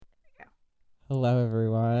Hello,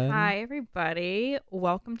 everyone. Hi, everybody.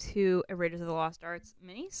 Welcome to a Raiders of the Lost Arts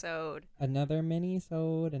mini-sode. Another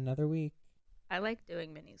mini-sode, another week. I like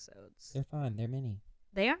doing mini-sodes. They're fun. They're mini.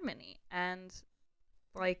 They are mini, and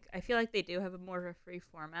I feel like they do have a more of a free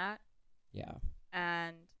format. Yeah.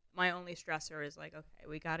 And my only stressor is okay,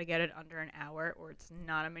 we got to get it under an hour, or it's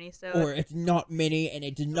not a mini-sode. Or it's not mini and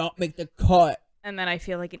it did not make the cut. And then I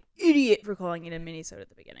feel like an idiot for calling it a mini-sode at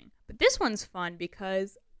the beginning. But this one's fun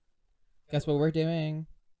because Guess what we're doing?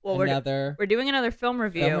 we're doing another film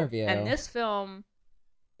review, and this film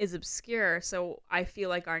is obscure, so I feel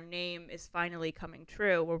like our name is finally coming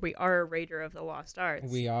true, where we are a Raider of the Lost Arts.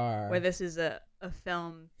 We are. Where this is a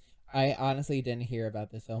film. I honestly didn't hear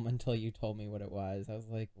about this film until you told me what it was. I was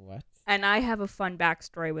like, what? And I have a fun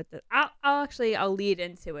backstory with it. I'll lead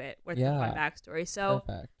into it with the fun backstory. So,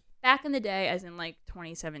 Perfect. back in the day, as in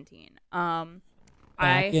 2017,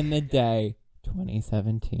 Back in the day,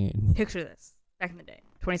 2017. Picture this. Back in the day,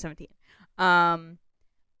 2017.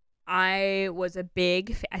 I was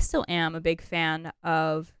I still am a big fan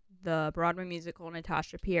of the Broadway musical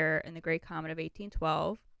Natasha Pierre and the Great Comet of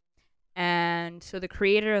 1812. And so the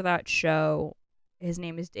creator of that show, his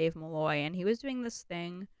name is Dave Malloy, and he was doing this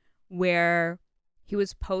thing where he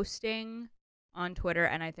was posting on Twitter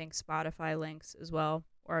and I think Spotify links as well,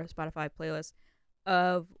 or Spotify playlists,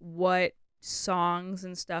 of what songs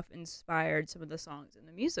and stuff inspired some of the songs in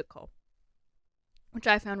the musical, which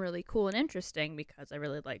I found really cool and interesting because I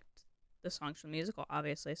really liked the songs from the musical,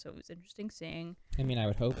 obviously, so it was interesting seeing I mean, I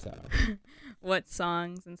would hope so. what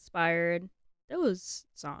songs inspired those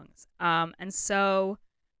songs. And so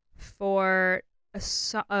for a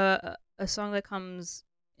song that comes,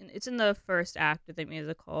 it's in the first act of the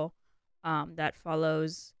musical, that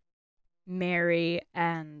follows Mary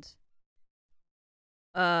and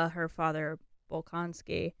her father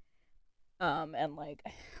Bolkonsky, and what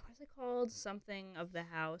is it called? Something of the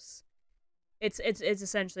house. It's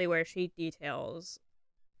essentially where she details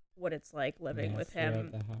what it's like living with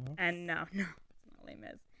him. And no, it's not Les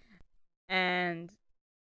Mis. And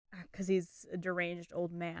because he's a deranged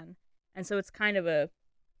old man, and so it's kind of a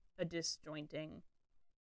disjointing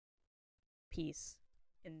piece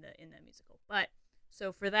in the musical. But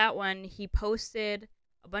so for that one, he posted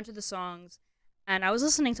a bunch of the songs, and I was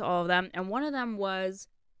listening to all of them, and one of them was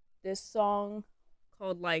this song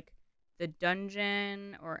called the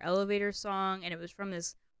Dungeon or Elevator Song, and it was from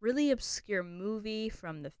this really obscure movie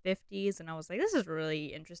from the 50s, and I was like, this is really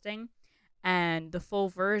interesting. And the full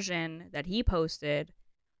version that he posted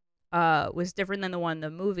was different than the one in the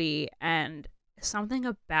movie, and something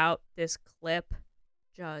about this clip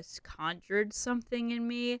just conjured something in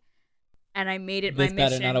me, and I made it my mission. This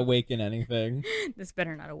better not awaken anything. This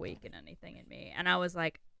better not awaken anything in me. And I was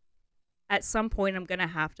like, at some point I'm gonna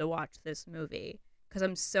have to watch this movie because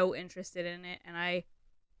I'm so interested in it, and I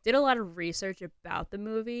did a lot of research about the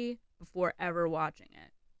movie before ever watching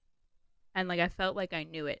it. And I felt like I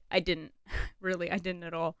knew it. I didn't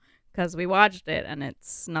at all, because we watched it and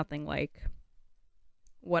it's nothing like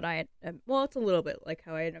what I had. Well, it's a little bit like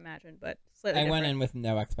how I had imagined, but slightly different. Went in with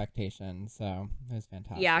no expectations, so it was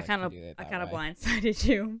fantastic. Yeah, I kind of blindsided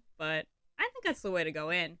you, but I think that's the way to go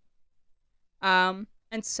in. And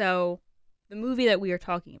so the movie that we are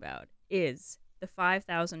talking about is The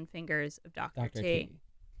 5,000 Fingers of Dr. T.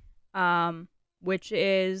 Which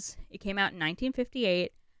it came out in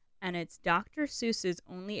 1958, and it's Dr. Seuss's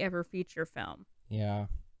only ever feature film. Yeah.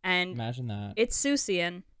 And imagine that. It's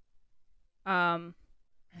Seussian.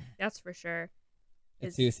 That's for sure.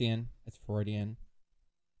 It's Seussian. It's Freudian.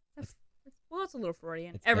 It's a little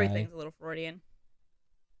Freudian. It's Everything's gay. A little Freudian.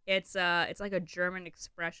 It's like a German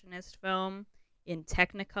expressionist film in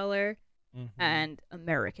Technicolor and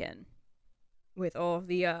American, with all of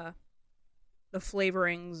the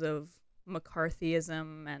flavorings of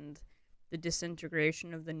McCarthyism and the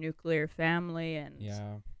disintegration of the nuclear family and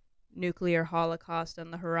nuclear holocaust on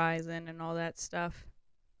the horizon and all that stuff.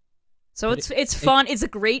 So it's fun. It's a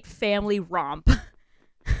great family romp.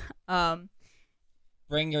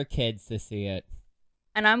 Bring your kids to see it.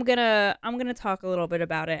 And I'm gonna talk a little bit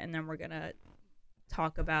about it, and then we're gonna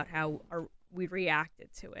talk about how we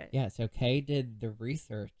reacted to it. Yeah, so Kay did the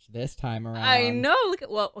research this time around. I know.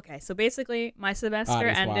 Okay. So basically, my semester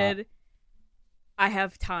ended. I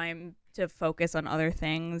have time to focus on other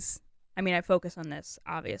things. I mean, I focus on this,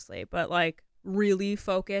 obviously, but really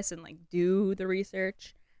focus and do the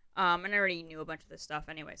research. And I already knew a bunch of this stuff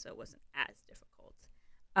anyway, so it wasn't as difficult.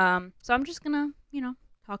 So I'm just gonna,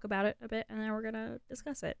 talk about it a bit, and then we're gonna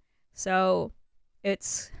discuss it. So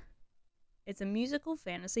it's It's a musical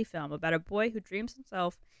fantasy film about a boy who dreams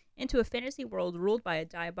himself into a fantasy world ruled by a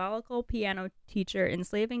diabolical piano teacher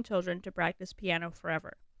enslaving children to practice piano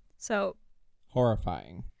forever. So,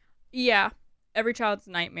 Horrifying. yeah, every child's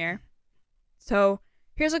nightmare. So,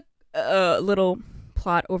 here's a little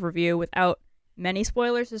plot overview without many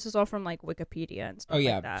spoilers. This is all from like Wikipedia and stuff Oh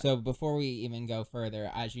yeah. like that. So before we even go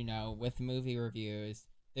further, as you know, with movie reviews,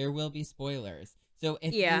 there will be spoilers. So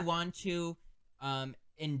if Yeah. you want to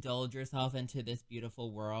indulge yourself into this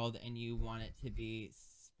beautiful world and you want it to be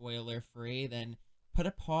spoiler free, then put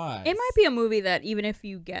a pause. It might be a movie that even if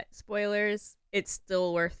you get spoilers, it's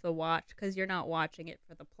still worth the watch because you're not watching it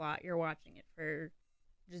for the plot. You're watching it for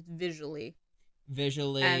just visually.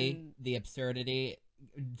 Visually, the absurdity.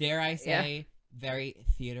 Dare I say, very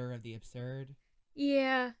theater of the absurd.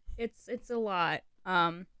 Yeah, it's a lot.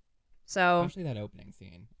 So Especially that opening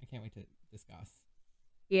scene. I can't wait to discuss.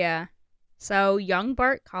 yeah. So young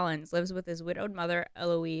Bart Collins lives with his widowed mother,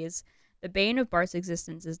 Eloise. The bane of Bart's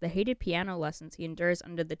existence is the hated piano lessons he endures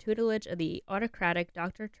under the tutelage of the autocratic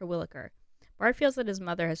Dr. Terwilliger. Bart feels that his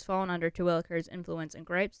mother has fallen under Terwilliger's influence and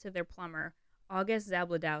gripes to their plumber, August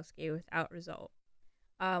Zabludowski, without result.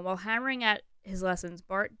 While hammering at his lessons,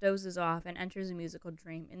 Bart dozes off and enters a musical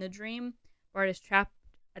dream. In the dream, Bart is trapped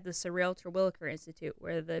at the surreal Terwilliger Institute,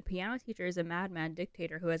 where the piano teacher is a madman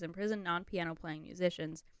dictator who has imprisoned non-piano playing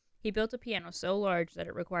musicians. He built a piano so large that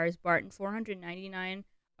it requires Bart and 499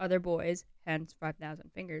 other boys, hence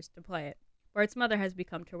 5,000 fingers, to play it. Bart's mother has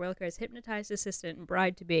become Terwilliger's hypnotized assistant and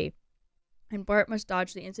bride-to-be, and Bart must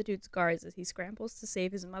dodge the Institute's guards as he scrambles to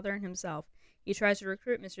save his mother and himself. He tries to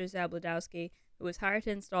recruit Mr. Zabludowski, who was hired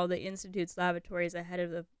to install the Institute's lavatories ahead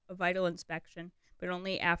of a vital inspection, but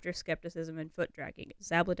only after skepticism and foot-dragging is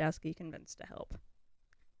Zabludowski convinced to help.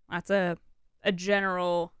 That's a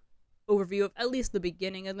general overview of at least the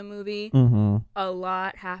beginning of the movie. Mm-hmm. A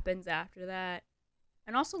lot happens after that.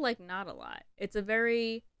 And also, like, not a lot. It's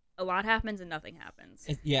a lot happens and nothing happens.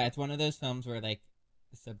 It's one of those films where, like,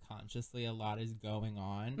 subconsciously a lot is going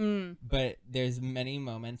on. But there's many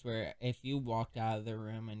moments where if you walked out of the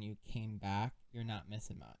room and you came back, you're not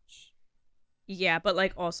missing much. Yeah, but,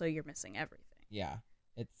 like, also you're missing everything. Yeah.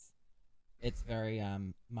 It's very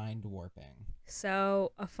mind warping.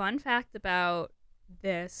 So, a fun fact about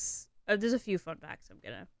this... there's a few fun facts I'm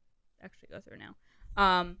going to actually go through now.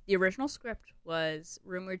 The original script was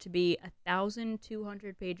rumored to be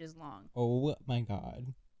 1,200 pages long. Oh my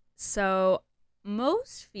god. So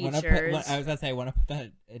most features... I was going to say, I want to put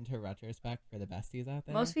that into retrospect for the besties out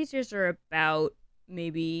there. Most features are about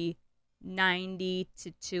maybe 90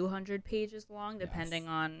 to 200 pages long, depending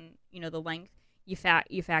on, the length. You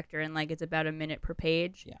factor in, like, it's about a minute per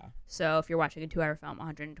page. Yeah. So if you're watching a 2-hour film,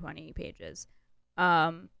 120 pages.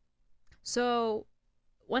 So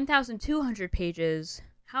 1,200 pages.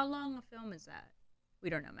 How long a film is that? We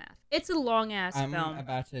don't know math. It's a long-ass film. I'm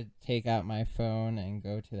about to take out my phone and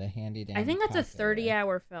go to the handy dandy I think that's calculator. a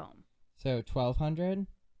 30-hour film. So 1,200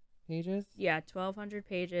 pages? Yeah, 1,200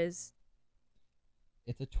 pages.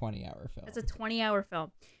 It's a 20-hour film. It's a 20-hour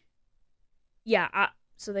film. Yeah,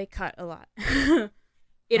 so they cut a lot. I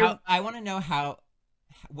want to know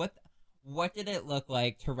what did it look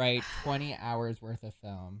like to write 20 hours worth of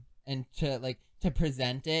film and to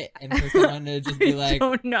present it and for someone to just be like, I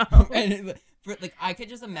don't know. And I could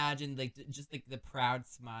just imagine the proud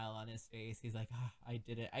smile on his face. He's like, I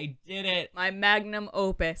did it. My magnum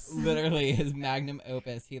opus. Literally his magnum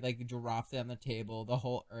opus. He drops it on the table. The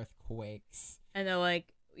whole earth quakes. And they're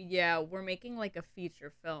like, yeah, we're making like a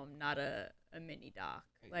feature film, not a mini doc.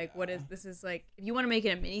 Like, what is this? Is like, if you want to make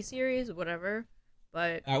it a mini series, whatever.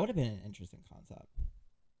 But that would have been an interesting concept.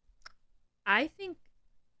 I think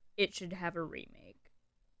it should have a remake.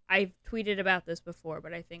 I've tweeted about this before,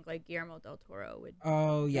 but I think like Guillermo del Toro would.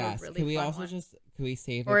 Oh yes. Really Can we fun also one. can we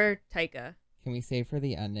save or Taika? Can we save for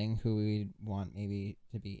the ending who we want maybe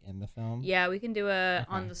to be in the film? Yeah, we can do a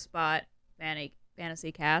on the spot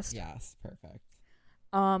fantasy cast. Yes, perfect.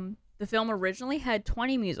 The film originally had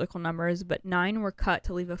 20 musical numbers, but 9 were cut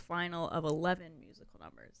to leave a final of 11 musical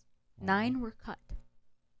numbers. 9 were cut.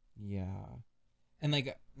 Yeah.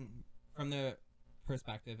 And from the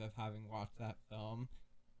perspective of having watched that film,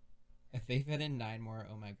 if they fit in 9 more,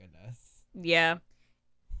 oh my goodness. Yeah.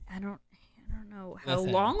 I don't know. How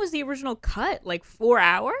Listen. long was the original cut? Like 4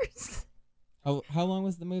 hours? How long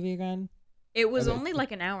was the movie again? It was only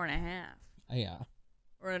like an hour and a half. Yeah.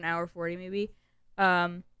 Or an hour 40 maybe.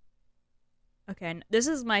 Okay, this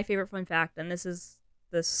is my favorite fun fact, and this is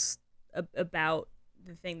about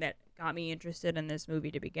the thing that got me interested in this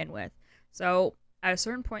movie to begin with. So, at a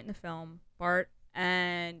certain point in the film, Bart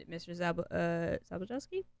and Mr.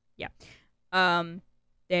 Zabludowski,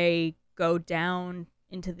 they go down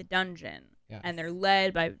into the dungeon. Yes. And they're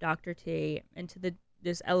led by Dr. T into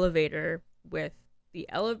this elevator with the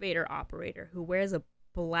elevator operator who wears a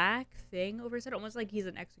black thing over his head, almost like he's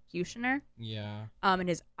an executioner. Yeah. And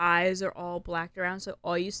his eyes are all blacked around, so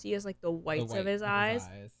all you see is like the whites of his eyes.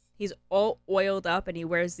 He's all oiled up, and he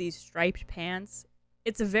wears these striped pants.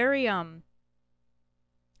 It's a very I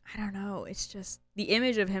don't know. It's just the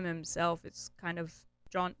image of him himself. It's kind of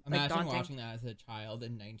Imagine daunting. Watching that as a child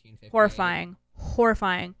in 1950.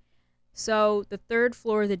 Horrifying. So the third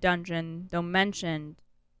floor of the dungeon, though mentioned,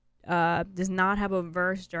 does not have a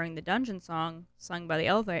verse during the dungeon song sung by the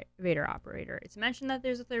elevator operator. It's mentioned that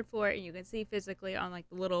there's a third floor, and you can see physically on like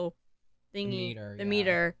the little thingy, the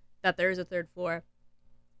meter, that there is a third floor.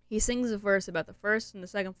 He sings a verse about the first and the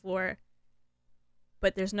second floor,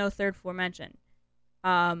 but there's no third floor mentioned.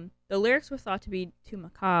 The lyrics were thought to be too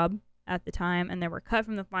macabre at the time, and they were cut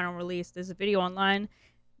from the final release. There's a video online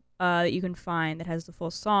that you can find that has the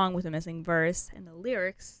full song with a missing verse, and the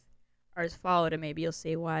lyrics are as followed, and maybe you'll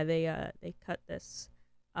see why they cut this.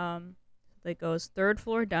 That goes: third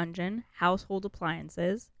floor dungeon, household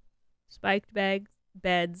appliances, spiked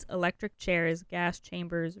beds, electric chairs, gas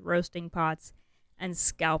chambers, roasting pots, and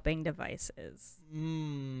scalping devices.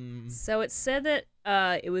 So it said that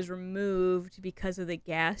it was removed because of the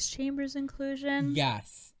gas chambers inclusion.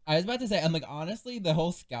 Yes. I was about to say, I'm like, honestly, the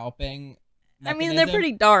whole scalping I mean, they're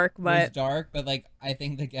pretty dark, but... It's dark, but, like, I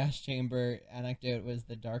think the gas chamber anecdote was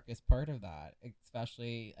the darkest part of that.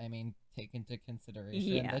 Especially, I mean, take into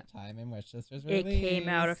consideration the time in which this was released. It came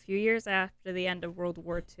out a few years after the end of World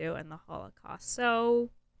War II and the Holocaust, so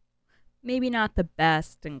maybe not the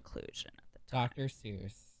best inclusion at the time. Dr.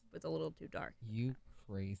 Seuss. It was a little too dark. You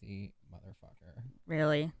crazy motherfucker.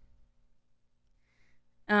 Really?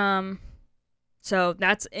 So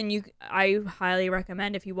that's, and I highly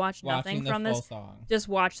recommend if you watch nothing from this, just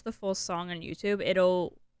watch the full song on YouTube.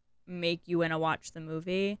 It'll make you want to watch the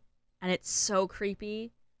movie, and it's so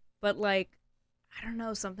creepy, but like, I don't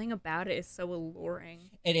know, something about it is so alluring.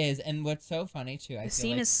 It is, and what's so funny too, the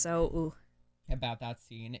scene is so about that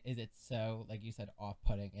scene is it's so, like you said,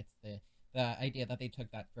 off-putting. It's the idea that they took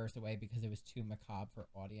that verse away because it was too macabre for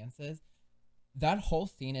audiences. That whole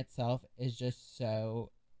scene itself is just so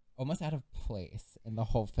almost out of place in the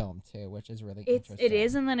whole film too, which is really interesting. It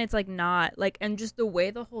is, and then it's like not like, and just the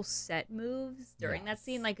way the whole set moves during that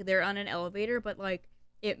scene, like they're on an elevator, but like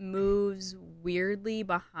it moves weirdly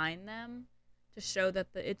behind them to show that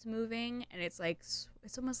it's moving, and it's like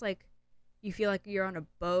it's almost like you feel like you're on a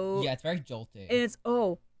boat. Yeah, it's very jolty. And it's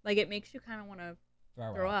like it makes you kind of want to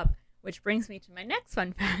throw up, which brings me to my next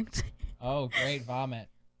fun fact. Oh, great, vomit!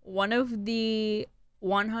 One of the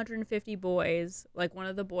 150 boys, like one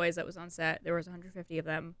of the boys that was on set, there was 150 of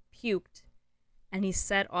them, puked, and he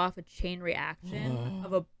set off a chain reaction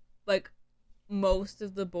of most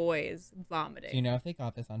of the boys vomiting. Do you know if they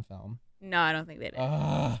got this on film? No, I don't think they did.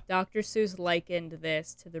 Dr. Seuss likened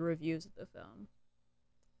this to the reviews of the film,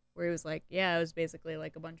 where he was like, yeah, it was basically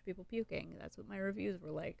like a bunch of people puking. That's what my reviews were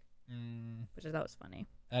like, which I thought was funny.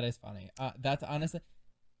 That is funny. That's honestly...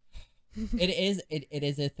 It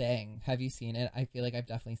is a thing. Have you seen it? I feel like I've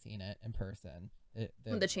definitely seen it in person.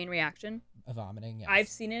 The chain reaction of vomiting. Yes. I've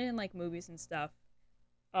seen it in like movies and stuff.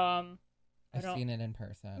 I've seen it in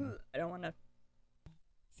person. I don't want to.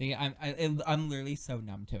 See, I'm literally so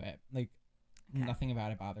numb to it. Like nothing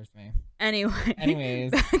about it bothers me.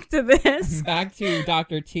 Anyways, back to this. Back to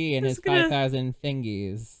Dr. T and his 5,000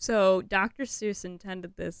 thingies. So Dr. Seuss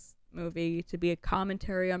intended this movie to be a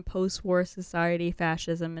commentary on post-war society,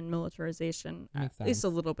 fascism, and militarization, at least a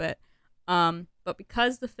little bit. But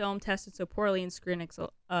because the film tested so poorly in screenings, a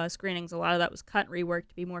lot of that was cut and reworked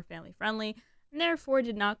to be more family-friendly, and therefore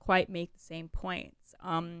did not quite make the same points.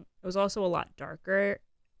 It was also a lot darker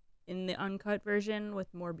in the uncut version,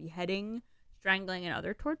 with more beheading, strangling, and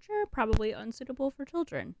other torture, probably unsuitable for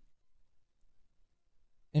children.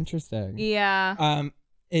 Interesting. Yeah.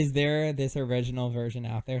 Is there this original version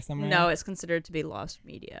out there somewhere? No, it's considered to be lost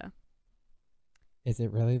media. Is it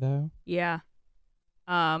really, though? Yeah.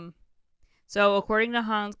 So according to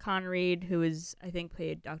Hans Conried, who is, I think,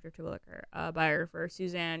 played Dr. Terwilliger, biographer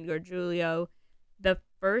Suzanne Gargiulo, the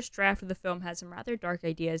first draft of the film had some rather dark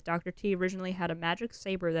ideas. Dr. T originally had a magic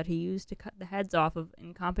saber that he used to cut the heads off of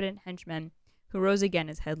incompetent henchmen who rose again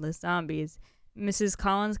as headless zombies. Mrs.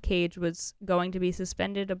 Collins' cage was going to be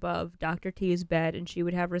suspended above Dr. T's bed, and she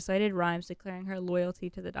would have recited rhymes declaring her loyalty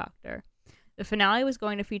to the doctor. The finale was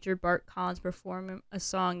going to feature Bart Collins perform a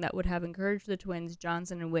song that would have encouraged the twins,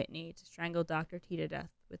 Johnson and Whitney, to strangle Dr. T to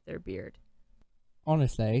death with their beard.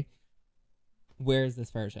 Honestly, where's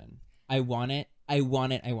this version? I want it I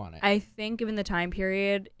want it. I think given the time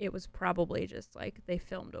period, it was probably just like they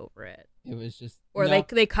filmed over it. It was just Or no,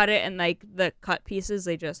 they cut it and like the cut pieces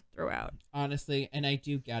they just threw out. honestly, and I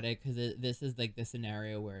do get it because this is like the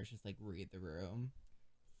scenario where it's just like read the room.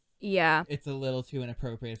 Yeah. It's a little too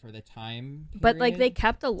inappropriate for the time period. But like they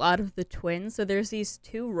kept a lot of the twins. So there's these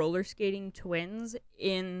two roller skating twins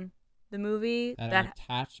in the movie that that are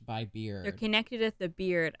attached by beard. they're connected at the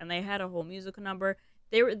beard, and they had a whole musical number.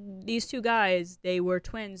 They were these two guys. They were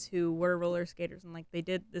twins who were roller skaters, and like they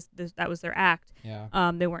did this that was their act.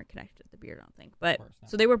 Yeah. They weren't connected at the beard, I don't think. But Of course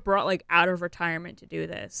not. so they were brought like out of retirement to do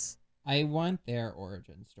this. I want their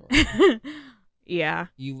origin story. Yeah.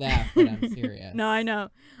 You laugh, but I'm serious. No, I know.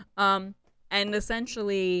 And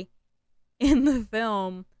essentially, in the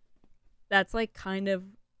film, that's like kind of,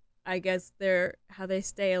 I guess, how they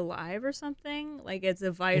stay alive or something. Like it's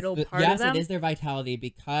a vital part of them. Yes, it is their vitality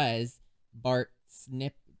because Bart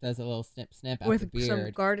does a little snip at the With beard. some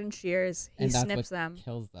garden shears, he and that's snips what them,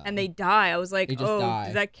 kills them. and they die. I was like, They just oh, die.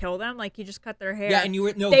 does that kill them? Like he just cut their hair. Yeah, and you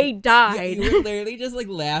were no. They Yeah, died. you were literally just like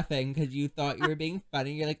laughing because you thought you were being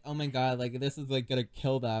funny. You're like, oh my god, like this is like gonna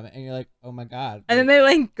kill them, and you're like, oh my god. And then they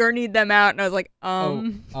like gurneyed them out, and I was like,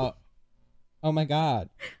 oh my god,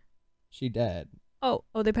 she dead. oh,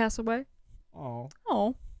 they passed away. Oh,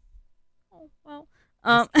 Oh, well,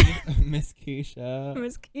 Miss Keisha.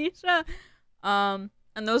 Miss Keisha.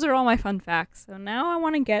 And those are all my fun facts. So now I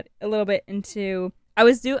want to get a little bit into. I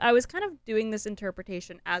was kind of doing this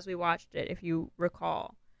interpretation as we watched it, if you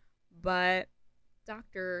recall, but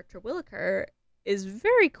Dr. Terwilliger is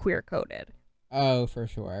very queer coded. Oh, for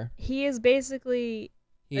sure. He is basically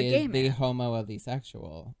He a gay is the man. homo of the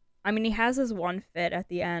sexual. I mean, he has this one fit at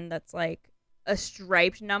the end that's like a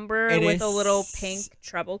striped number It with is a little pink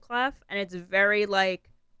treble clef, and it's very like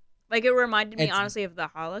it reminded me It's- honestly of the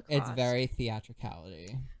Holocaust. It's very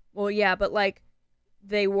theatricality. Well, yeah, but like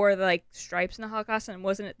they wore the like stripes in the Holocaust, and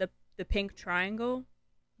wasn't it the pink triangle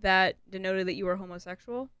that denoted that you were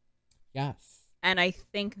homosexual? Yes. And I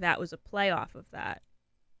think that was a play off of that.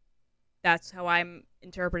 That's how I'm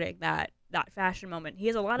interpreting that fashion moment. He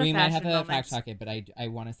has a lot of We fashion might have to moments. fact check it, but I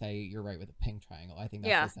want to say you're right with the pink triangle. I think that's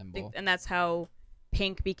Yeah, the symbol. and that's how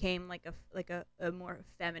pink became like a more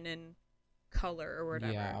feminine color or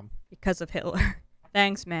whatever Yeah. because of Hitler.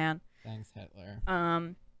 Thanks, man. Thanks, Hitler.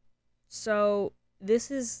 So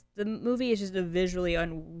the movie is just a visually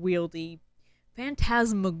unwieldy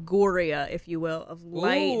phantasmagoria, if you will, of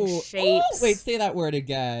light and Ooh. shapes. Oh, wait, say that word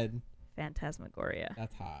again. Phantasmagoria.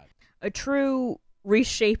 That's hot. A true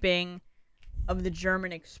reshaping of the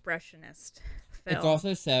German expressionist film. It's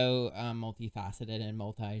also so multifaceted and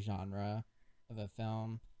multi-genre of a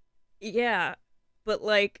film. Yeah, but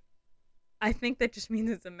like, I think that just means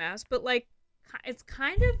it's a mess. But like, it's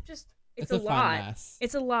kind of just it's a fun lot. mess.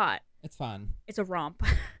 It's a lot. It's fun. It's a romp.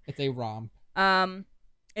 It's a romp.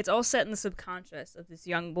 It's all set in the subconscious of this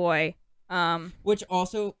young boy. Which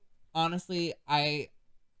also, honestly,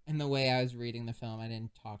 in the way I was reading the film, I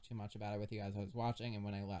didn't talk too much about it with you as I was watching, and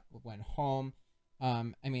when I went home,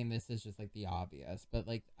 I mean, this is just like the obvious, but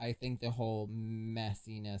like I think the whole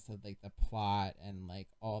messiness of like the plot and like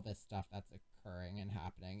all this stuff that's occurring and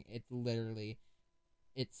happening, it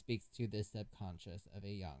speaks to the subconscious of a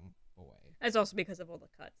young boy. It's also because of all the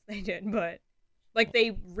cuts they did, but like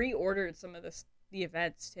they reordered some of the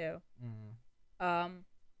events too.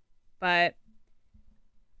 But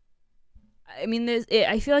I mean,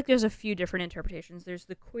 I feel like there's a few different interpretations. There's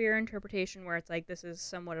the queer interpretation where it's like this is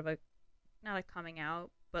somewhat of a not a coming out,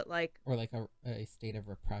 but like Or like a state of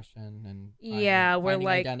repression and finding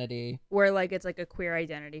like identity. where like it's like a queer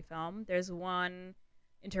identity film. There's one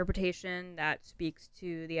interpretation that speaks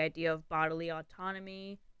to the idea of bodily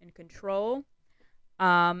autonomy and control,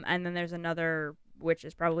 and then there's another which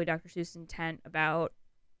is probably Dr. Seuss' intent about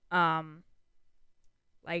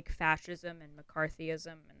like fascism and McCarthyism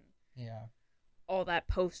and Yeah. all that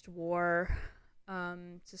post-war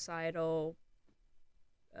societal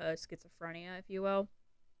schizophrenia, if you will.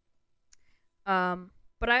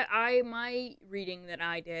 But my reading that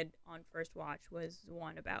I did on first watch was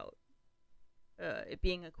one about it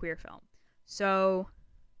being a queer film. So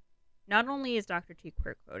not only is Dr. T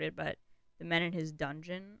queer coded, but the men in his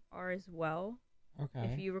dungeon are as well, Okay.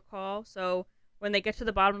 if you recall. So when they get to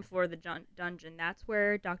the bottom floor of the dungeon, that's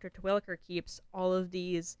where Dr. Terwilliger keeps all of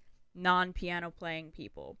these non-piano playing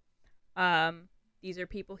people. These are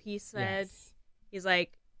people he said, Yes. he's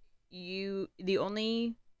like, the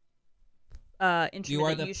only You are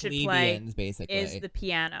instrument the that you should play plebeians, basically. is the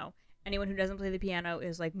piano. Anyone who doesn't play the piano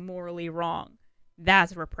is like morally wrong.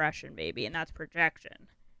 That's repression, baby, and that's projection.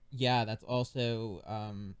 Yeah, that's also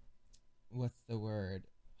what's the word?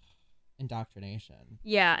 indoctrination.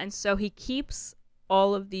 Yeah, and so he keeps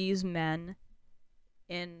all of these men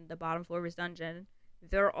in the bottom floor of his dungeon.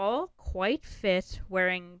 They're all quite fit,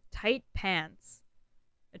 wearing tight pants,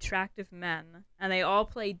 attractive men, and they all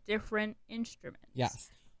play different instruments. Yes.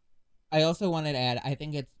 I also wanted to add, I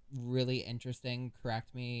think it's really interesting,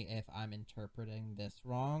 correct me if I'm interpreting this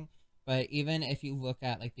wrong, but even if you look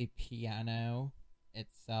at like the piano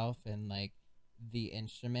itself and like the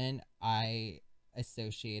instrument, I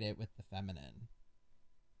associate it with the feminine.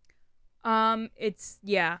 I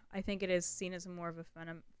think it is seen as more of a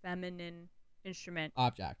feminine instrument.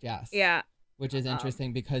 Object, yes. Yeah. Which is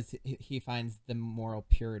interesting because he finds the moral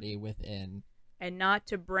purity within. And not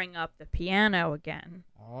to bring up the piano again,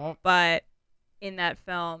 Oh. but in that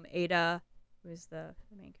film, Ada, who is the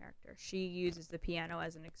main character, she uses the piano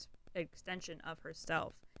as an extension of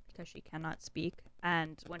herself because she cannot speak.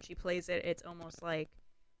 And when she plays it, it's almost like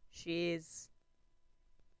she's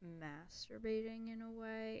masturbating in a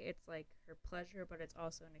way. It's like her pleasure, but it's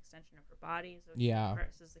also an extension of her body. So she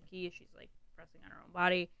presses the key, she's like pressing on her own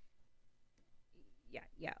body.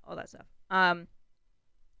 Yeah, all that stuff.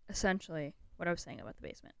 Essentially, what I was saying about the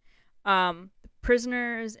basement. The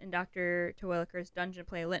prisoners in Dr. Terwilliger's dungeon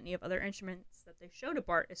play a litany of other instruments that they show to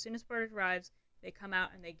Bart. As soon as Bart arrives, they come out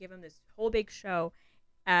and they give him this whole big show.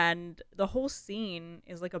 And the whole scene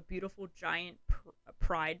is like a beautiful giant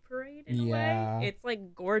pride parade in a way. It's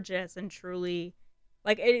like gorgeous and truly,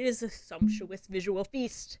 like, it is a sumptuous visual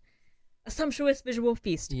feast.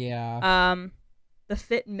 Yeah. The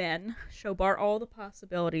fit men show Bart all the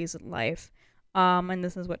possibilities in life. And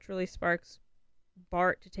this is what truly sparks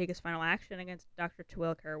Bart to take his final action against Dr.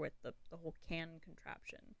 Terwilliger with the whole cannon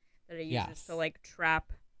contraption that he uses to like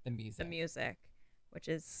trap the music, which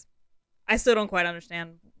is, I still don't quite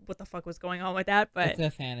understand what the fuck was going on with that, but it's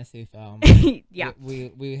a fantasy film. Yeah,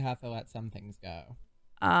 we have to let some things go.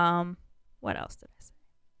 What else did I say?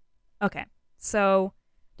 Okay, so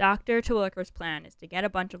Dr. Terwilliger's plan is to get a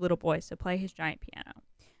bunch of little boys to play his giant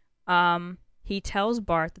piano. He tells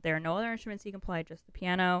Bart that there are no other instruments he can play, just the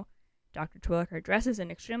piano. Dr. Terwilliger dresses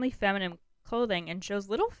in extremely feminine clothing and shows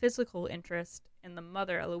little physical interest in the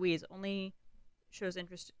mother, Eloise, only shows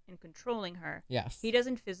interest in controlling her. Yes. He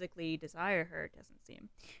doesn't physically desire her, it doesn't seem.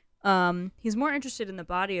 He's more interested in the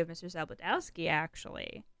body of Mr. Zabudowski,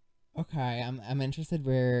 actually. Okay, I'm interested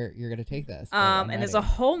where you're gonna take this. And there's a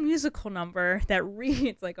whole musical number that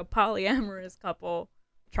reads like a polyamorous couple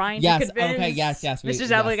trying to convince Mr.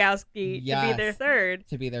 Zabudowski to be their third.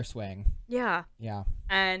 To be their swing. Yeah. Yeah.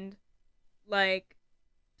 And, like,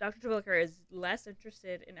 Dr. Terwilliger is less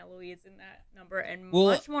interested in Eloise in that number and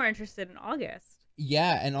much more interested in August.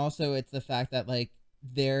 Yeah, and also it's the fact that, like,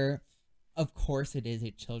 of course it is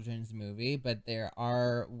a children's movie, but there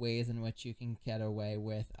are ways in which you can get away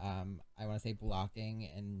with, I want to say blocking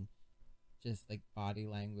and just, like, body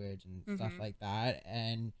language and stuff like that.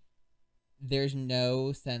 And there's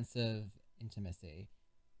no sense of intimacy.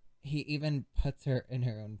 He even puts her in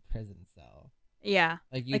her own prison cell. Yeah.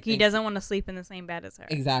 Like he doesn't want to sleep in the same bed as her.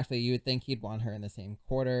 Exactly. You would think he'd want her in the same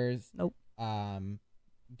quarters. Nope.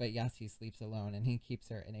 But yes, he sleeps alone and he keeps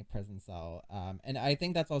her in a prison cell. And I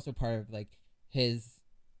think that's also part of like his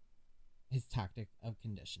tactic of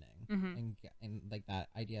conditioning and like that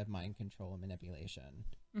idea of mind control and manipulation.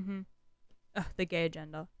 The gay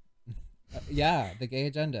agenda. Yeah, the gay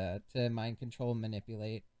agenda to mind control and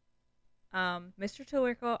manipulate. Mr.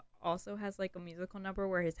 Terwilliger also has like a musical number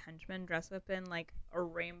where his henchmen dress up in like a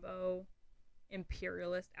rainbow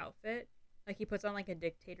imperialist outfit. Like he puts on like a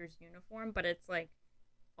dictator's uniform, but it's like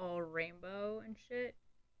all rainbow and shit,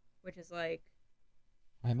 which is like,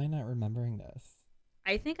 why am I not remembering this?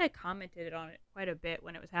 I think I commented on it quite a bit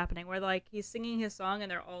when it was happening, where like he's singing his song and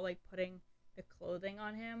they're all like putting the clothing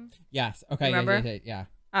on him. Yes. Okay. Remember? Yeah.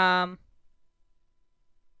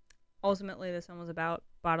 Ultimately, this one was about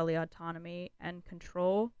bodily autonomy and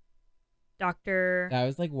control. That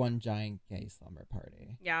was like one giant gay slumber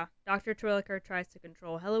party. Yeah. Dr. Terwilliger tries to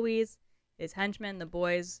control Heloise, his henchmen, the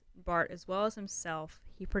boys, Bart, as well as himself.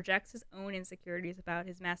 He projects his own insecurities about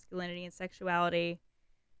his masculinity and sexuality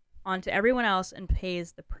onto everyone else and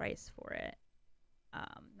pays the price for it.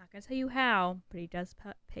 Not going to tell you how, but he does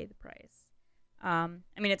pay the price. I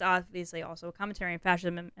mean, it's obviously also a commentary on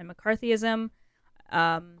fascism and McCarthyism,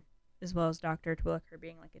 as well as Dr. Terwilliger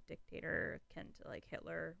being like a dictator akin to like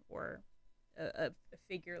Hitler or a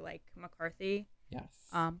figure like McCarthy. Yes.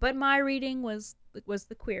 But my reading was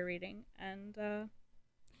the queer reading, and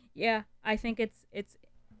yeah, I think it's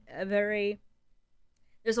a very,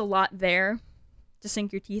 there's a lot there to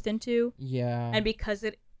sink your teeth into. Yeah. And because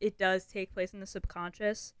it does take place in the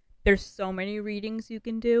subconscious, there's so many readings you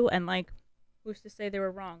can do, and like, who's to say they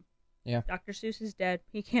were wrong? Yeah. Dr. Seuss is dead.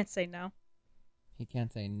 He can't say no. He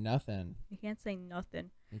can't say nothing. He can't say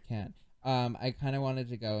nothing. He can't. I kind of wanted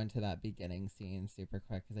to go into that beginning scene super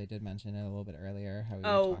quick because I did mention it a little bit earlier how we would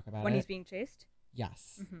Oh, talk about when it. he's being chased?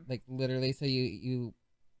 Yes. Mhm. Like literally, so you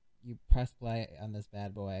press play on this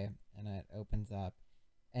bad boy and it opens up,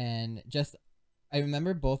 and just I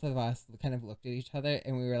remember both of us kind of looked at each other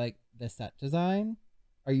and we were like, the set design?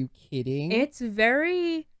 Are you kidding? It's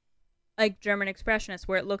very like German Expressionist,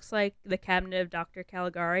 where it looks like the Cabinet of Dr.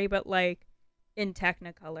 Caligari, but like in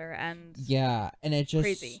Technicolor and Yeah, and it just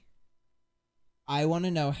crazy. I want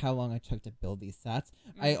to know how long it took to build these sets.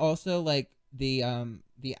 I Mm. also like the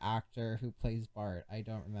actor who plays Bart. I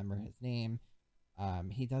don't remember his name.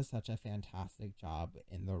 He does such a fantastic job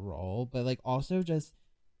in the role, but like also just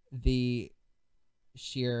the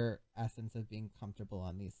sheer essence of being comfortable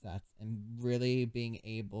on these sets and really being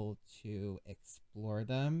able to explore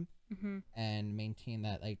them Mm-hmm. and maintain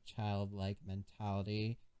that like childlike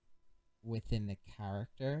mentality within the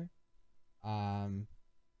character. Um,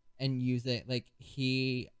 and use it like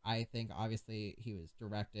I think obviously he was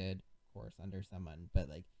directed of course under someone, but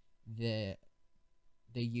like the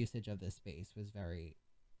the usage of the space was very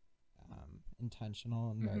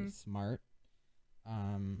intentional and very Mm-hmm. smart.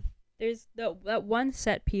 um There's that one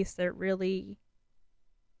set piece that really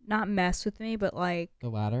not messed with me, but like the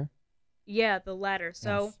ladder. yeah, the ladder.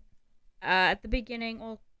 So Yes. at the beginning,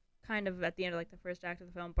 well, kind of at the end of like the first act of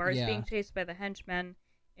the film, Bart is Yeah. being chased by the henchmen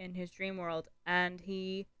in his dream world, and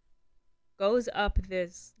he goes up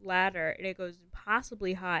this ladder, and it goes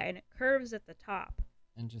impossibly high, and it curves at the top,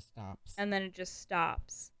 And just stops. and then it just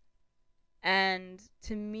stops. And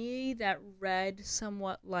to me, that read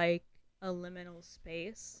somewhat like a liminal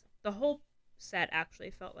space. The whole set actually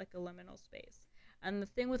felt like a liminal space. And the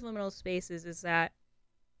thing with liminal spaces is that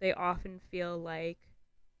they often feel like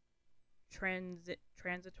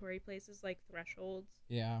transitory places, like thresholds,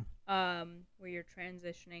 Yeah. where you're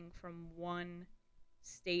transitioning from one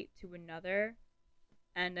state to another.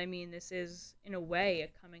 And I mean, this is in a way a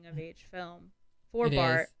coming of age film for It is.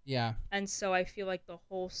 Bart. Yeah. And so I feel like the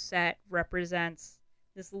whole set represents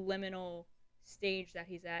this liminal stage that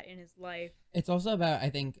he's at in his life. It's also about, I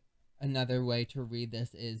think, another way to read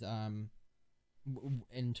this is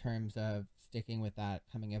in terms of sticking with that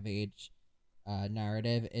coming of age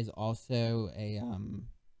narrative is also a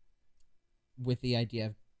with the idea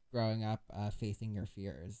of growing up facing your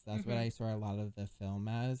fears. That's what Mm-hmm. I saw a lot of the film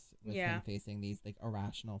as, was Yeah. him facing these like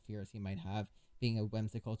irrational fears he might have being a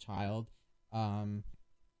whimsical child.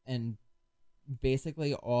 And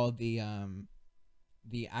basically all the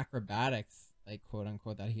acrobatics, like quote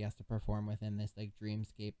unquote, that he has to perform within this like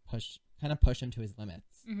dreamscape push him to his limits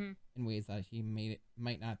Mm-hmm. in ways that he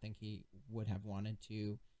might not think he would have wanted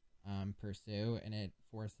to pursue, and it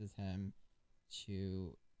forces him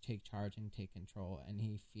to take charge and take control, and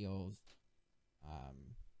he feels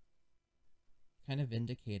um, kind of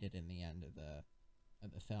vindicated in the end of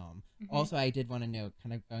the film. Mm-hmm. Also, I did want to note,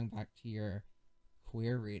 kind of going back to your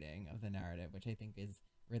queer reading of the narrative, which I think is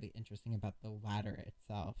really interesting about the ladder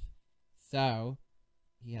itself. So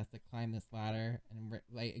he has to climb this ladder, and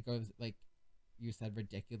like it goes like you said,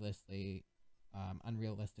 ridiculously,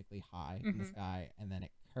 unrealistically high in the Mm-hmm. sky, and then it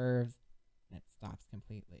curves and it stops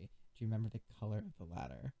completely. Do you remember the color of the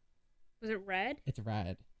ladder? Was it red? It's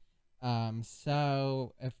red.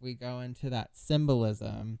 So if we go into that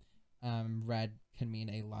symbolism, red can mean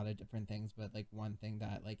a lot of different things, but like one thing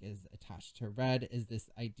that like is attached to red is this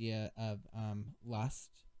idea of lust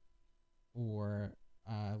or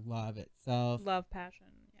love itself, Love, passion.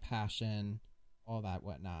 Yeah. passion, all that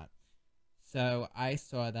whatnot. So I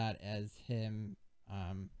saw that as him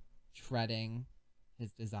treading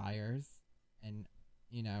his desires and,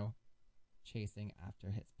 you know, chasing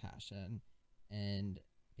after his passion and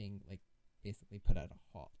being like basically put at a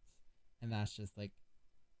halt. And that's just like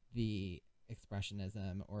the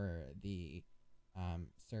expressionism or the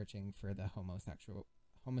searching for the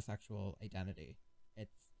homosexual identity.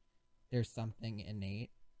 It's there's something innate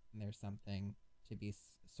and there's something to be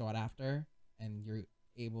sought after, and you're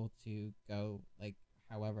able to go like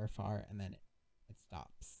however far, and then it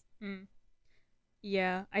stops. Mm.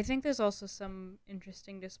 Yeah, I think there's also some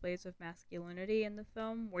interesting displays of masculinity in the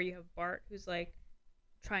film where you have Bart who's like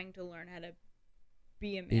trying to learn how to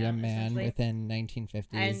be a Be a man man essentially. within And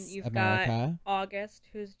 1950s you've got America. August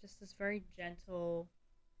who's just this very gentle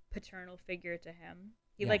paternal figure to him.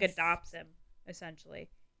 He like Yes. adopts him essentially.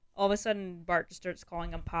 All of a sudden Bart just starts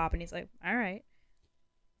calling him Pop and he's like, "All right."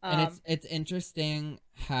 And it's interesting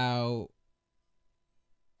how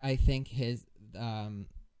I think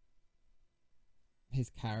his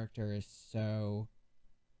character is so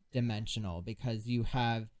dimensional because you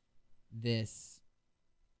have this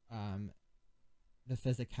the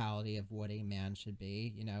physicality of what a man should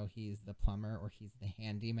be. You know, he's the plumber or he's the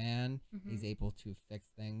handyman. Mm-hmm. He's able to fix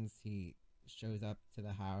things. He shows up to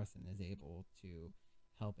the house and is able to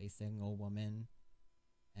help a single woman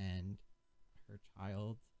and her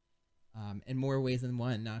child in more ways than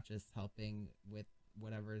one, not just helping with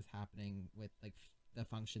whatever is happening with like the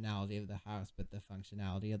functionality of the house, but the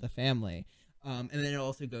functionality of the family. And then it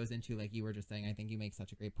also goes into, like you were just saying, I think you make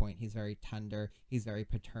such a great point. He's very tender. He's very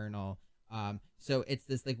paternal. So it's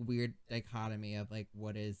this like weird dichotomy of like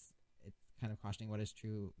it's kind of questioning what is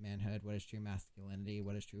true manhood, what is true masculinity,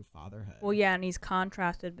 what is true fatherhood. Well, yeah, and he's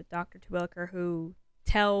contrasted with Dr. Terwilliger, who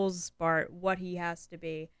tells Bart what he has to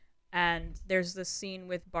be. And there's this scene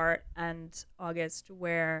with Bart and August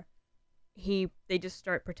where they just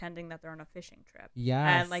start pretending that they're on a fishing trip.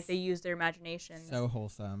 Yeah. And like they use their imagination. So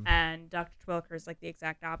wholesome. And Dr. Terwilliger is like the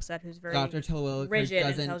exact opposite, who's very Dr. Terwilliger rigid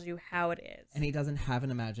and tells you how it is. And he doesn't have an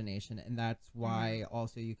imagination, and that's why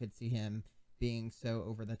also you could see him being so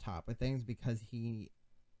over the top with things, because he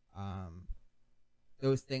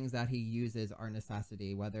those things that he uses are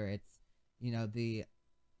necessity, whether it's, you know, the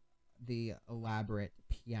elaborate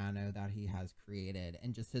piano that he has created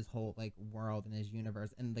and just his whole like world and his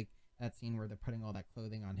universe, and like that scene where they're putting all that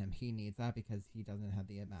clothing on him. He needs that because he doesn't have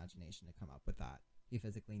the imagination to come up with that. He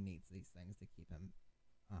physically needs these things to keep him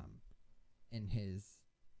in his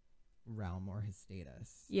realm or his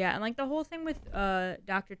status. Yeah, and like the whole thing with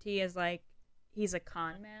Dr. T is like he's a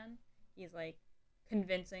con man. He's like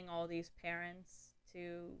convincing all these parents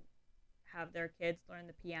to have their kids learn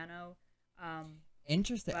the piano.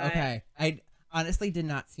 Interesting. Okay. I honestly did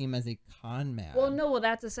not see him as a con man. Well,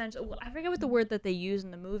 that's essential. Well, I forget what the word that they use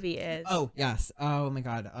in the movie is. Oh, yes. Oh my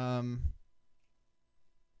god.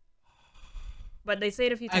 But they say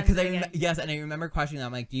it a few times. Yes, and I remember questioning that.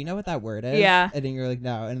 I'm like, do you know what that word is? Yeah. And then you're like,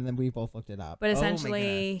 no. And then we both looked it up. But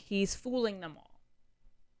essentially, he's fooling them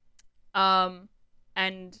all.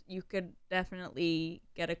 And you could definitely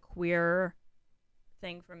get a queer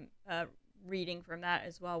thing from reading from that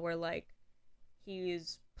as well, where like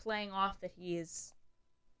he's playing off that he is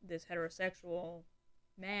this heterosexual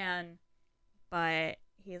man, but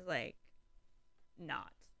he's like not.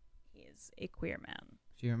 He is a queer man.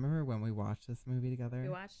 Do you remember when we watched this movie together? We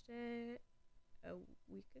watched it a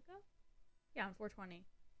week ago? Yeah, on 420.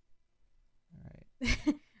 All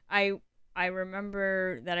right. I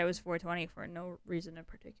remember that it was 420 for no reason in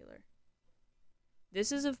particular.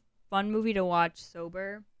 This is a fun movie to watch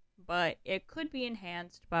sober, but it could be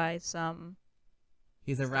enhanced by some...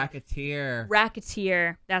 He's a racketeer.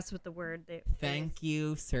 Racketeer. That's what the word is. Thank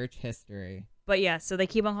you, search history. But yeah, so they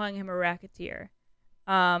keep on calling him a racketeer.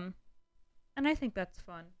 And I think that's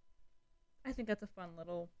fun. I think that's a fun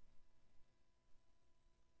little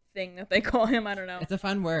thing that they call him. I don't know. It's a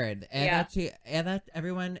fun word. Add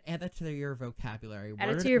that to your vocabulary. Add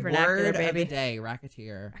it to your vernacular, word baby. of the day,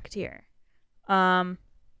 racketeer. Racketeer. But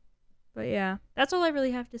yeah, that's all I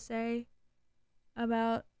really have to say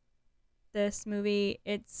about this movie.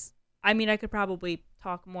 I mean, I could probably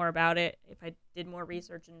talk more about it if I did more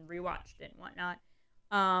research and rewatched it and whatnot.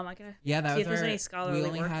 I gotta see if there's any scholarly work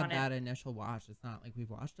on it. We only had that initial watch. It's not like we've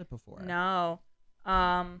watched it before. No.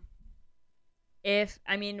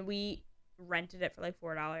 We rented it for like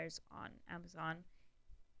 $4 on Amazon.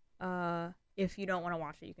 If you don't want to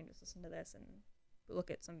watch it, you can just listen to this and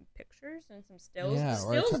look at some pictures and some stills. Yeah,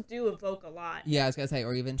 the stills do evoke a lot. Yeah, I was gonna say,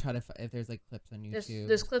 or even try to if there's like clips on YouTube.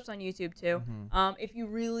 There's clips on YouTube too. Mm-hmm. If you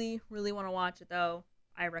really, really want to watch it though,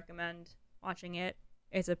 I recommend watching it.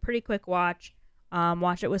 It's a pretty quick watch.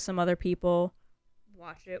 Watch it with some other people.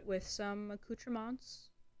 Watch it with some accoutrements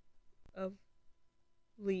of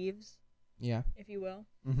leaves. Yeah. If you will.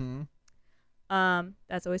 Mm-hmm.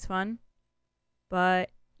 That's always fun. But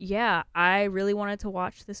yeah, I really wanted to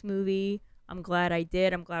watch this movie. I'm glad I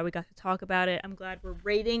did. I'm glad we got to talk about it. I'm glad we're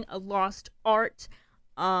rating a lost art.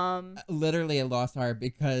 Literally a lost art,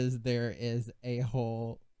 because there is a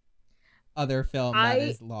whole other film that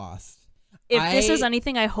is lost. If this is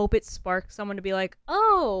anything, I hope it sparks someone to be like,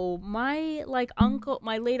 oh, my late uncle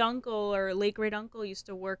or late great uncle used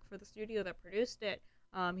to work for the studio that produced it.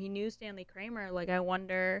 He knew Stanley Kramer. Like, I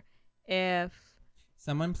wonder if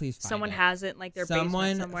someone has it in like their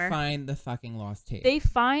basement somewhere. Someone find the fucking lost tape. They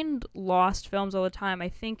find lost films all the time. I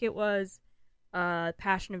think it was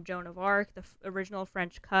Passion of Joan of Arc, the original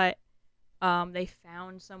French cut. They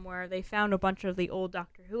found somewhere. They found a bunch of the old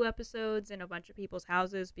Doctor Who episodes in a bunch of people's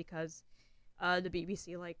houses because the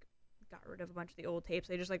BBC got rid of a bunch of the old tapes.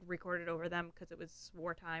 They just recorded over them because it was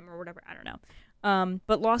wartime or whatever. I don't know.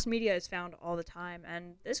 But lost media is found all the time,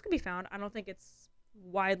 and this could be found. I don't think it's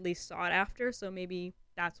widely sought after, so maybe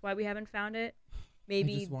that's why we haven't found it.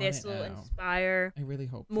 Maybe just want this it will now. inspire I really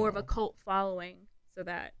hope more of a so. cult following so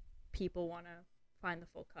that people want to find the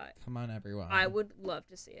full cut. Come on, everyone. I would love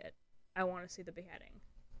to see it. I want to see the beheading.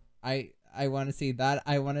 I want to see that.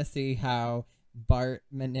 I want to see how Bart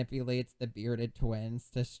manipulates the bearded twins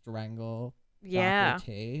to strangle Yeah. Dr.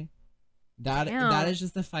 T. That Damn. is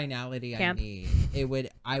just the finality Camp. I need.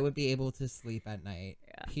 I would be able to sleep at night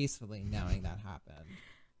Yeah. peacefully knowing that happened.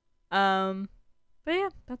 But yeah,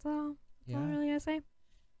 that's all. That's all I Yeah. really gotta say.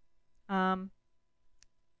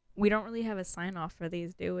 We don't really have a sign off for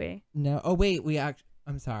these, do we? No. Oh wait,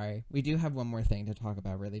 I'm sorry. We do have one more thing to talk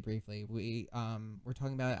about really briefly. We're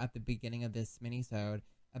talking about at the beginning of this minisode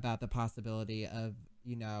about the possibility of,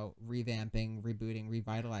 revamping, rebooting,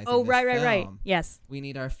 revitalizing. Oh, this right. film. Yes. We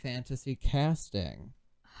need our fantasy casting.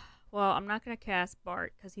 Well, I'm not gonna cast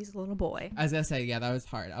Bart because he's a little boy. I was gonna say, yeah, that was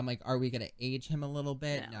hard. I'm like, are we gonna age him a little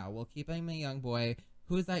bit? No. No, we'll keep him a young boy.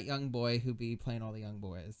 Who's that young boy who be playing all the young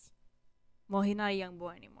boys? Well, he's not a young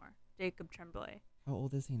boy anymore. Jacob Tremblay. How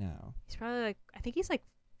old is he now? He's probably I think he's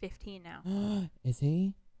 15 now. Is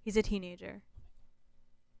he? He's a teenager.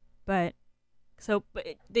 But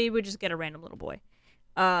they would just get a random little boy.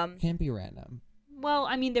 Can't be random. Well,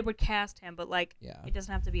 I mean, they would cast him, but Yeah, it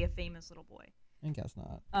doesn't have to be a famous little boy. I guess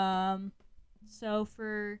not. So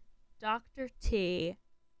for Dr. T,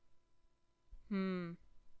 so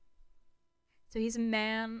he's a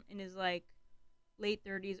man in his late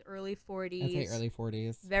 30s, early 40s. I'd say early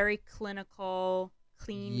 40s. Very clinical,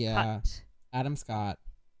 clean Yeah. cut. Adam Scott.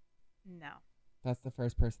 No. That's the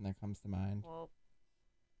first person that comes to mind. Well,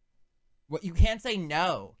 What, you can't say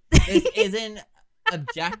no. This isn't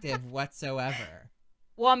objective whatsoever.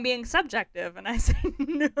 well, I'm being subjective, and I say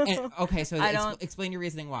no. Okay, so I don't- explain your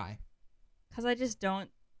reasoning why. Because I just don't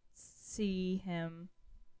see him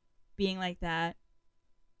being like that.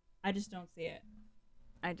 I just don't see it.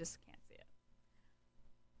 I just can't see it.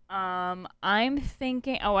 I'm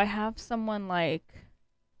thinking. Oh, I have someone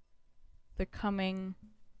they're coming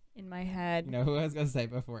in my head. You know who I was gonna say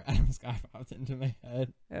before Adam Scott popped into my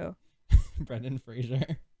head? Oh. Brendan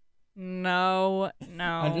Fraser. No.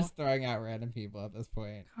 I'm just throwing out random people at this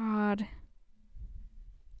point. God.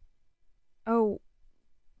 Oh,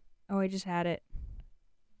 I just had it.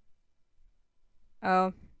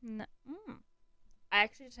 Oh. No. I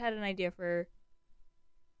actually just had an idea for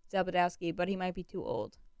Zabadowski, but he might be too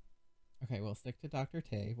old. Okay, we'll stick to Dr.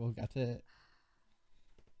 T. We'll get to...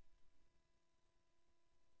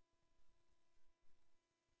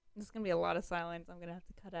 This is gonna be a lot of silence. I'm gonna have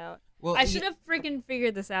to cut out. Well, I should have freaking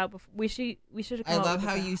figured this out before. We should have. I love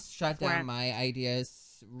how you shut down beforehand. my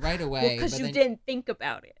ideas right Well, away. because but you then- didn't think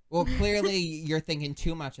about it. Well, clearly you're thinking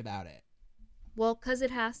too much about it. Well, because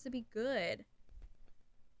it has to be good.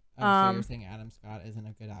 So you're saying Adam Scott isn't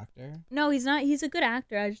a good actor? No, he's not. He's a good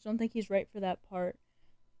actor. I just don't think he's right for that part.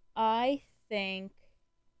 I think.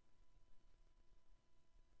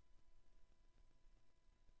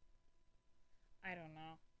 I don't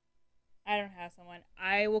know. I don't have someone.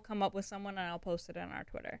 I will come up with someone and I'll post it on our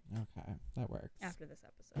Twitter Okay, that works. after this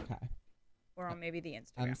episode. Okay. Or on maybe the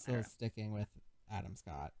Instagram. I I'm don't still know. sticking with Adam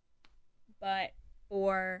Scott. But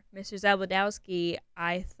for Mr. Zabudowski,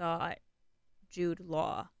 I thought Jude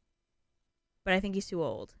Law. But I think he's too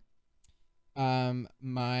old.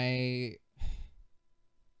 My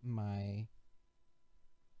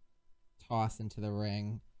toss into the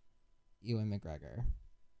ring, Ewan McGregor.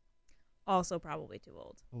 Also probably too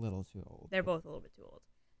old. A little too old. They're both a little bit too old.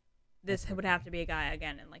 This That's would okay. have to be a guy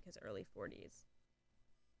again in his early 40s.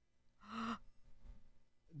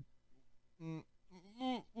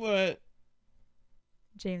 What?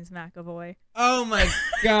 James McAvoy. Oh my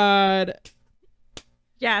god.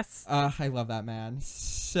 Yes. I love that man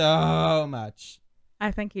so much.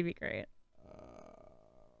 I think he'd be great.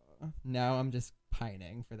 Now I'm just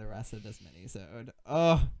pining for the rest of this minisode.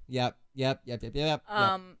 Oh, yep.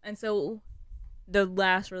 And so the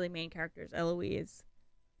last really main character is Eloise.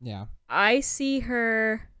 Yeah. I see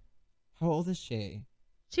her. How old is she?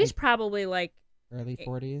 She's probably Early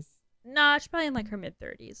 40s? nah, she's probably in her mid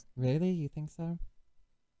 30s. Really? You think so?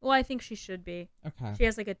 Well, I think she should be. Okay. She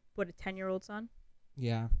has a 10-year-old son.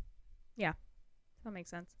 Yeah. That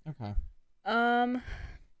makes sense. Okay. Um,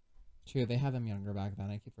 True, they had them younger back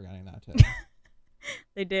then. I keep forgetting that too.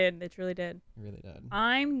 they did. They truly did. They really did.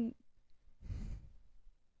 I'm.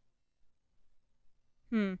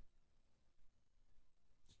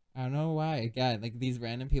 I don't know why. Again, these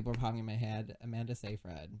random people are popping in my head. Amanda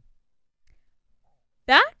Seyfried.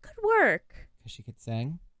 That could work. Because she could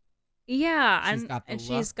sing. Yeah, She's got the she's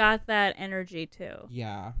look. got that energy too.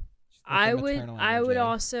 Yeah. She's got I the would maternal I would energy.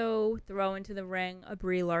 also throw into the ring a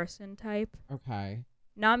Brie Larson type. Okay.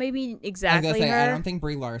 Not maybe I was exactly gonna say her. I don't think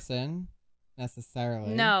Brie Larson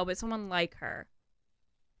necessarily. No, but someone like her.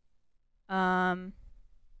 I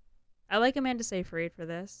like Amanda Seyfried for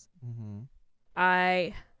this.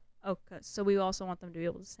 Mm-hmm. So we also want them to be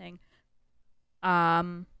able to sing.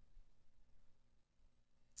 Um,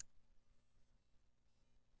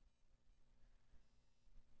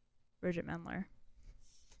 Bridget Mendler.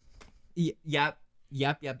 Yep.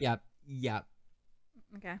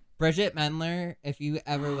 Okay. Bridget Mendler, if you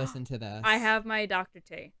ever listen to this. I have my Dr.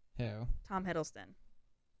 T. Who? Tom Hiddleston.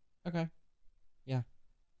 Okay. Yeah.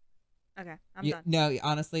 Okay, I'm done. No,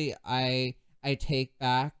 honestly, I take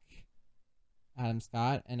back Adam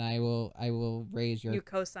Scott, and I will raise your. You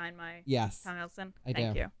co-sign my Yes. Tom Hiddleston. I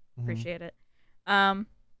Thank do. you. Mhm. Appreciate it.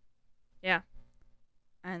 Yeah.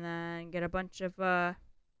 And then get a bunch of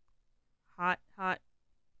hot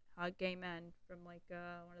gay men from like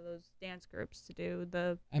one of those dance groups to do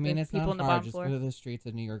the. I mean, the it's people not on the hard. bottom Just floor. go to the streets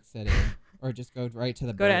of New York City, or just go right to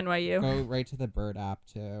the. Go to Bird, NYU. Go right to the Bird app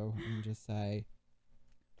too, and just say,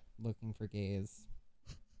 "Looking for gays."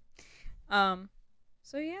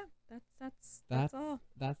 So yeah, that's all.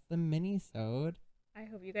 That's the mini-sode. I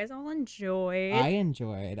hope you guys all enjoyed. I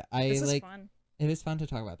enjoyed. This was fun. It was fun to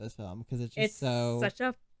talk about this film because it's just It's so. such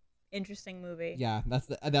a interesting movie. Yeah,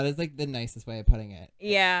 that is like the nicest way of putting it.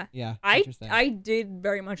 Yeah. Yeah. I did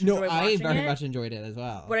very much enjoy watching it. I very much enjoyed it as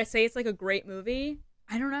well. Would I say it's like a great movie?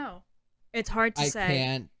 I don't know. It's hard to say. I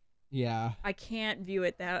can't. Yeah. I can't view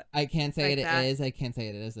it that. I can't say like it that. is. I can't say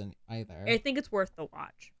it isn't either. I think it's worth the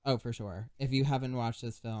watch. Oh, for sure. If you haven't watched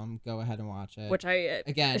this film, go ahead and watch it. Which I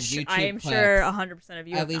again, YouTube I am clips, sure 100% of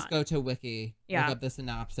you at have least not. go to Wiki. Yeah. Look up the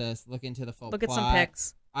synopsis. Look into the full Look plot. at some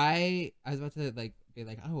pics. I was about to be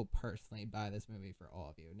like, I will personally buy this movie for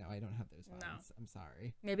all of you. No, I don't have those funds. No. I'm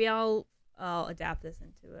sorry. Maybe I'll adapt this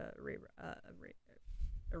into a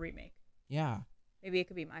remake. Yeah. Maybe it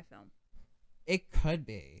could be my film. It could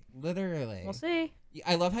be. Literally. We'll see.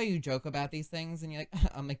 I love how you joke about these things and you're like,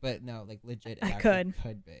 I'm like, but no, like legit, it I actually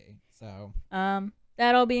could be. So.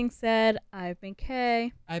 That all being said, I've been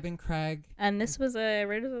Kay. I've been Craig. And this was a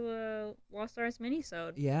Raiders of the Lost Ark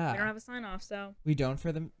mini-sode. Yeah. We don't have a sign-off, so. We don't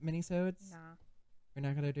for the mini-sodes? Nah. We're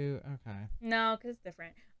not gonna do. Okay. No, because it's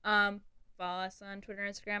different. Follow us on Twitter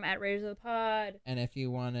and Instagram at Raiders of the Pod. And if you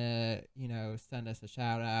want to, send us a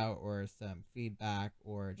shout out or some feedback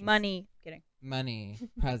or just Money. Kidding. Money,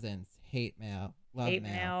 presents, hate mail, love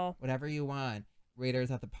mail, whatever you want. Raiders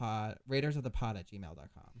of the Pod at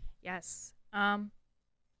gmail.com. Yes.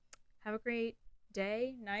 Have a great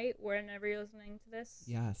day, night, whenever you're listening to this.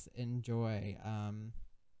 Yes. Enjoy.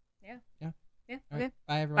 Yeah. Yeah. Okay. Right.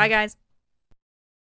 Bye, everyone. Bye, guys.